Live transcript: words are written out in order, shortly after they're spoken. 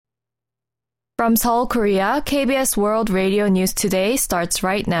From Seoul, Korea, KBS World Radio News Today starts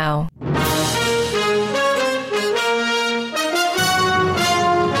right now.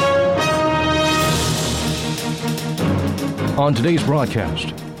 On today's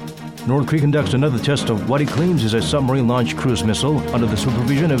broadcast, North Korea conducts another test of what it claims is a submarine-launched cruise missile under the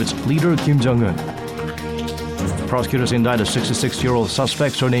supervision of its leader, Kim Jong-un. Prosecutors indict a 66-year-old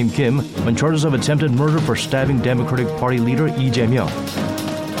suspect surnamed Kim on charges of attempted murder for stabbing Democratic Party leader Lee Jae-myung.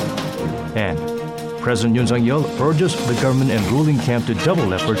 And President Yoon Suk-yeol urges the government and ruling camp to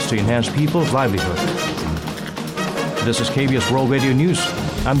double efforts to enhance people's livelihood. This is KBS World Radio News.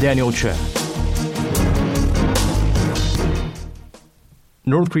 I'm Daniel Che.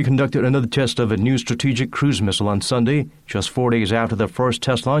 North Korea conducted another test of a new strategic cruise missile on Sunday, just 4 days after the first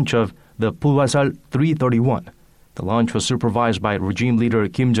test launch of the Pulwasal 331. The launch was supervised by regime leader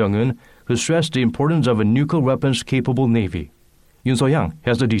Kim Jong-un, who stressed the importance of a nuclear weapons-capable Navy. Yoon So-young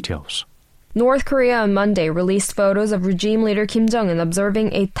has the details. North Korea on Monday released photos of regime leader Kim Jong-un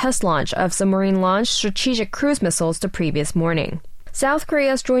observing a test launch of submarine-launched strategic cruise missiles the previous morning. South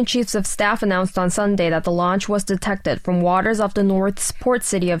Korea's Joint Chiefs of Staff announced on Sunday that the launch was detected from waters off the North's port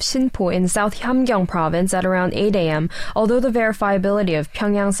city of Sinpo in South Hamgyong province at around 8 a.m., although the verifiability of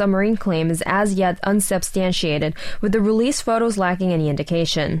Pyongyang's submarine claim is as yet unsubstantiated, with the released photos lacking any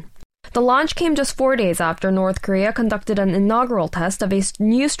indication. The launch came just 4 days after North Korea conducted an inaugural test of a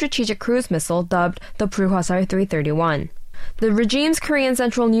new strategic cruise missile dubbed the Pulwasal 331. The regime's Korean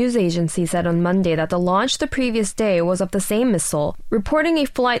Central News Agency said on Monday that the launch the previous day was of the same missile, reporting a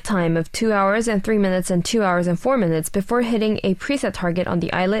flight time of 2 hours and 3 minutes and 2 hours and 4 minutes before hitting a preset target on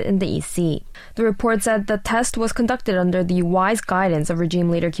the islet in the East Sea. The report said the test was conducted under the wise guidance of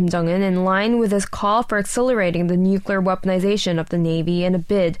regime leader Kim Jong-un in line with his call for accelerating the nuclear weaponization of the Navy in a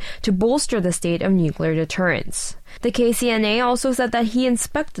bid to bolster the state of nuclear deterrence. The KCNA also said that he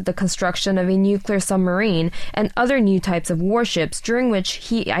inspected the construction of a nuclear submarine and other new types of warships, during which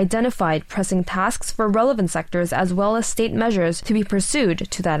he identified pressing tasks for relevant sectors as well as state measures to be pursued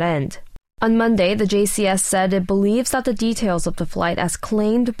to that end. On Monday, the JCS said it believes that the details of the flight as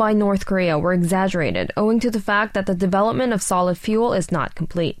claimed by North Korea were exaggerated, owing to the fact that the development of solid fuel is not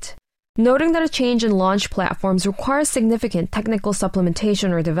complete. Noting that a change in launch platforms requires significant technical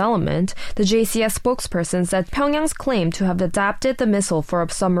supplementation or development, the JCS spokesperson said Pyongyang's claim to have adapted the missile for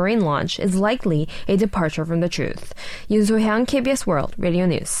a submarine launch is likely a departure from the truth. Yoon So-hyang, KBS World Radio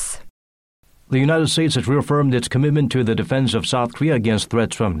News. The United States has reaffirmed its commitment to the defense of South Korea against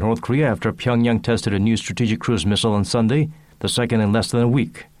threats from North Korea after Pyongyang tested a new strategic cruise missile on Sunday, the second in less than a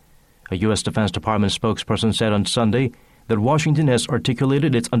week. A U.S. Defense Department spokesperson said on Sunday that Washington has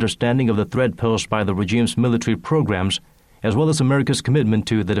articulated its understanding of the threat posed by the regime's military programs, as well as America's commitment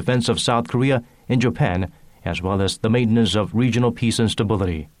to the defense of South Korea and Japan, as well as the maintenance of regional peace and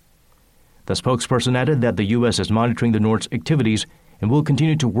stability. The spokesperson added that the U.S. is monitoring the North's activities and will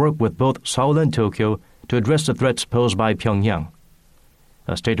continue to work with both Seoul and Tokyo to address the threats posed by Pyongyang.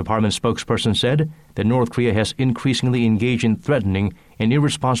 A State Department spokesperson said that North Korea has increasingly engaged in threatening and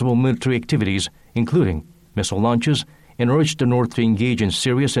irresponsible military activities, including missile launches, and urged the North to engage in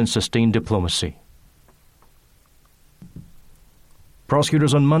serious and sustained diplomacy.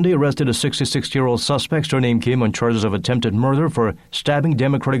 Prosecutors on Monday arrested a 66-year-old suspect surnamed Kim on charges of attempted murder for stabbing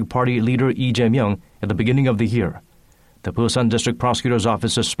Democratic Party leader Lee Jae-myung at the beginning of the year. The Busan District Prosecutor's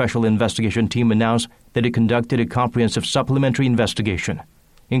Office's Special Investigation Team announced that it conducted a comprehensive supplementary investigation,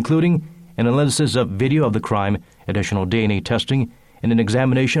 including an analysis of video of the crime, additional DNA testing, and an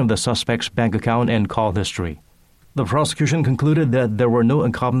examination of the suspect's bank account and call history. The prosecution concluded that there were no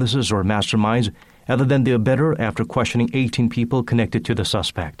accomplices or masterminds other than the abettor after questioning 18 people connected to the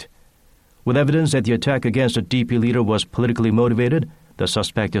suspect. With evidence that the attack against the DP leader was politically motivated, the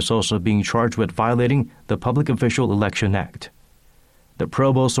suspect is also being charged with violating the Public Official Election Act. The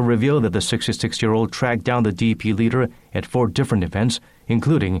probe also revealed that the 66-year-old tracked down the DP leader at 4 different events,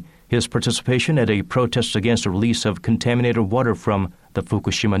 including his participation at a protest against the release of contaminated water from the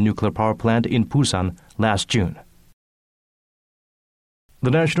Fukushima nuclear power plant in Busan last June. The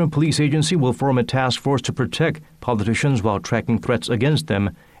National Police Agency will form a task force to protect politicians while tracking threats against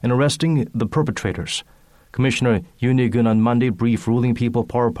them and arresting the perpetrators. Commissioner Yoon Hee-gun on Monday briefed ruling People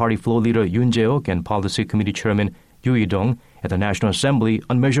Power Party floor leader Yoon Jae-ok and Policy Committee Chairman Yoo Hee-dong at the National Assembly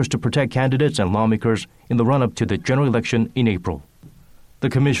on measures to protect candidates and lawmakers in the run-up to the general election in April. The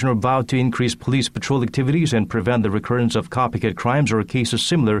commissioner vowed to increase police patrol activities and prevent the recurrence of copycat crimes or cases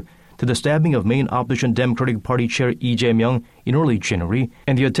similar to the stabbing of main opposition Democratic Party chair Lee Jae-myung in early January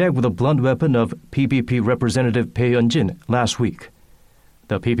and the attack with a blunt weapon of PPP Representative Bae Yeon-jin last week.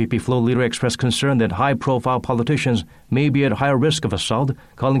 The PPP flow leader expressed concern that high-profile politicians may be at higher risk of assault,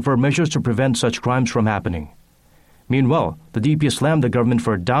 calling for measures to prevent such crimes from happening. Meanwhile, the DP slammed the government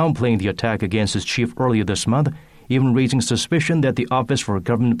for downplaying the attack against its chief earlier this month, even raising suspicion that the Office for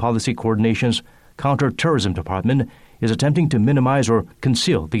Government Policy Coordination's Counter-Terrorism Department is attempting to minimize or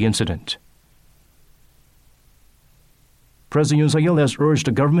conceal the incident. President Yoon Suk-yeol has urged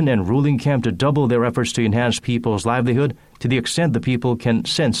the government and ruling camp to double their efforts to enhance people's livelihood to the extent the people can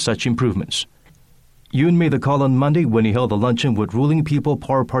sense such improvements. Yoon made the call on Monday when he held a luncheon with ruling People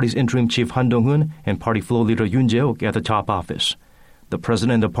Power Party's interim chief Han Dong-hoon and party flow leader Yoon Jae-ok at the top office. The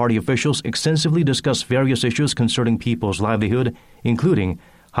president and the party officials extensively discussed various issues concerning people's livelihood, including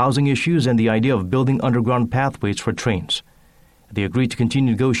housing issues and the idea of building underground pathways for trains. They agreed to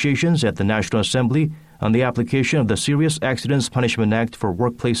continue negotiations at the National Assembly on the application of the Serious Accidents Punishment Act for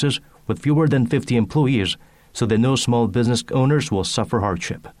workplaces with fewer than 50 employees so that no small business owners will suffer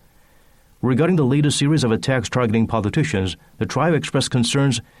hardship. Regarding the latest series of attacks targeting politicians, the tribe expressed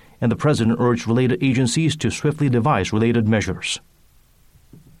concerns and the president urged related agencies to swiftly devise related measures.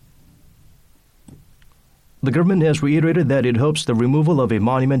 The government has reiterated that it hopes the removal of a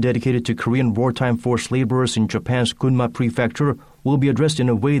monument dedicated to Korean wartime forced laborers in Japan's Gunma Prefecture will be addressed in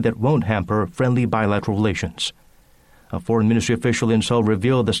a way that won't hamper friendly bilateral relations. A foreign ministry official in Seoul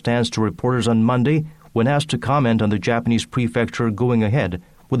revealed the stance to reporters on Monday when asked to comment on the Japanese prefecture going ahead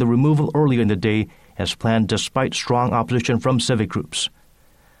with the removal earlier in the day as planned despite strong opposition from civic groups.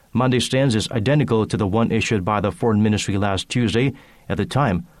 Monday's stance is identical to the one issued by the foreign ministry last Tuesday. At the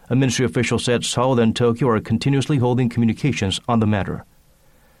time, a ministry official said Seoul and Tokyo are continuously holding communications on the matter.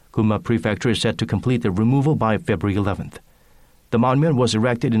 Gunma Prefecture is set to complete the removal by February 11th. The monument was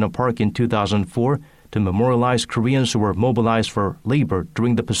erected in a park in 2004 to memorialize Koreans who were mobilized for labor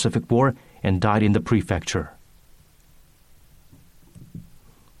during the Pacific War and died in the prefecture.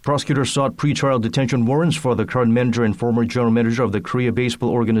 Prosecutors sought pretrial detention warrants for the current manager and former general manager of the Korea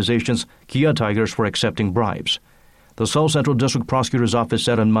baseball organization's Kia Tigers for accepting bribes. The Seoul Central District Prosecutor's Office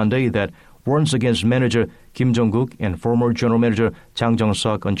said on Monday that warrants against manager Kim Jong-guk and former general manager Chang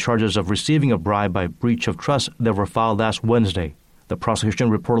Jong-suk on charges of receiving a bribe by breach of trust that were filed last Wednesday. The prosecution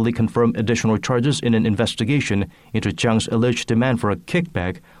reportedly confirmed additional charges in an investigation into Chang's alleged demand for a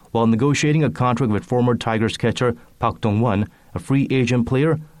kickback while negotiating a contract with former Tigers catcher Park Dong-won, a free agent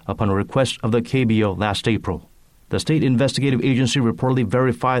player, upon a request of the KBO last April. The state investigative agency reportedly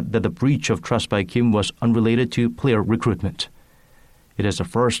verified that the breach of trust by Kim was unrelated to player recruitment. It is the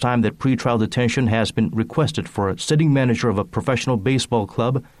first time that pretrial detention has been requested for a sitting manager of a professional baseball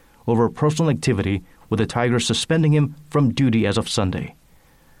club over personal activity, with the Tigers suspending him from duty as of Sunday.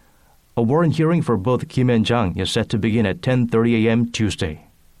 A warrant hearing for both Kim and Jang is set to begin at 10:30 a.m. Tuesday.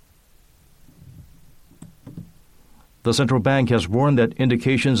 The central bank has warned that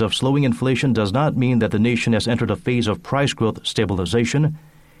indications of slowing inflation does not mean that the nation has entered a phase of price growth stabilization.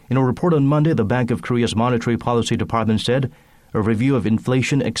 In a report on Monday, the Bank of Korea's Monetary Policy Department said a review of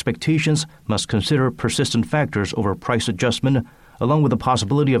inflation expectations must consider persistent factors over price adjustment, along with the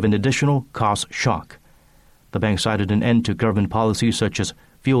possibility of an additional cost shock. The bank cited an end to government policies such as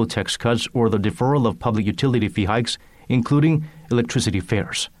fuel tax cuts or the deferral of public utility fee hikes, including electricity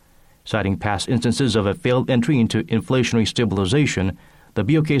fares. Citing past instances of a failed entry into inflationary stabilization, the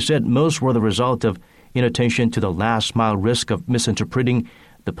BOK said most were the result of inattention to the last-mile risk of misinterpreting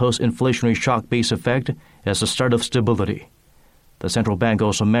the post-inflationary shock base effect as the start of stability. The central bank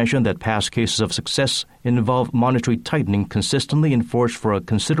also mentioned that past cases of success involve monetary tightening consistently enforced for a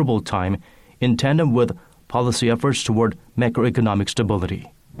considerable time in tandem with policy efforts toward macroeconomic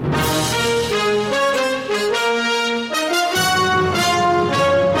stability.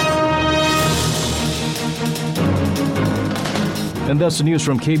 And that's the news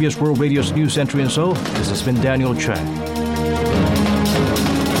from KBS World Radio's News Center in Seoul. This has been Daniel Chang.